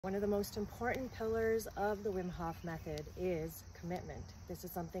One of the most important pillars of the Wim Hof method is commitment. This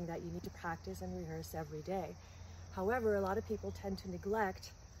is something that you need to practice and rehearse every day. However, a lot of people tend to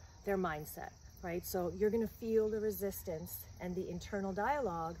neglect their mindset, right? So you're going to feel the resistance and the internal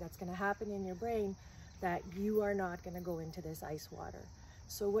dialogue that's going to happen in your brain that you are not going to go into this ice water.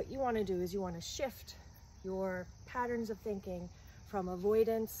 So what you want to do is you want to shift your patterns of thinking from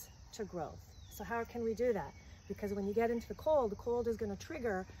avoidance to growth. So how can we do that? Because when you get into the cold is going to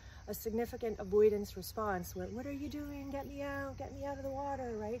trigger a significant avoidance response where, what are you doing? Get me out of the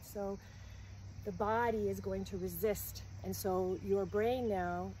water, right? So the body is going to resist. And so your brain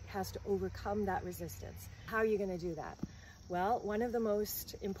now has to overcome that resistance. How are you going to do that? Well, one of the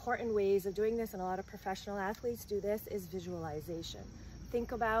most important ways of doing this, and a lot of professional athletes do this, is visualization.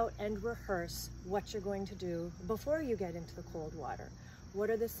 Think about and rehearse what you're going to do before you get into the cold water. What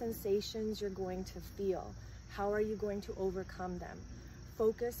are the sensations you're going to feel? How are you going to overcome them?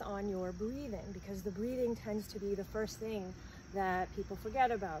 Focus on your breathing, because the breathing tends to be the first thing that people forget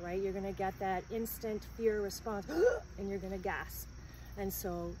about, right? You're going to get that instant fear response and you're going to gasp. And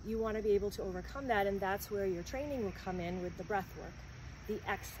so you want to be able to overcome that, and that's where your training will come in with the breath work. The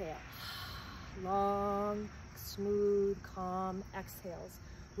exhale, long, smooth, calm exhales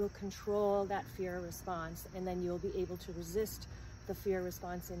will control that fear response, and then you'll be able to resist the fear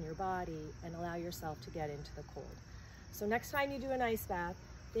response in your body and allow yourself to get into the cold. So next time you do an ice bath,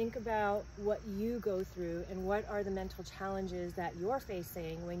 think about what you go through and what are the mental challenges that you're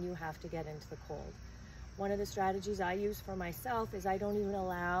facing when you have to get into the cold. One of the strategies I use for myself is I don't even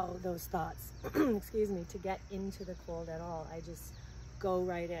allow those thoughts, excuse me, to get into the cold at all. I just go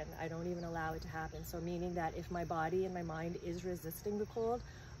right in. I don't even allow it to happen. So meaning that if my body and my mind is resisting the cold,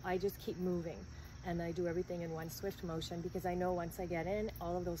 I just keep moving. And I do everything in one swift motion, because I know once I get in,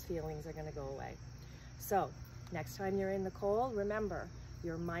 all of those feelings are going to go away. So next time you're in the cold, remember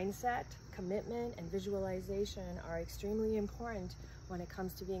your mindset, commitment, and visualization are extremely important when it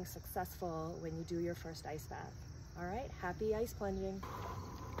comes to being successful when you do your first ice bath. All right, happy ice plunging.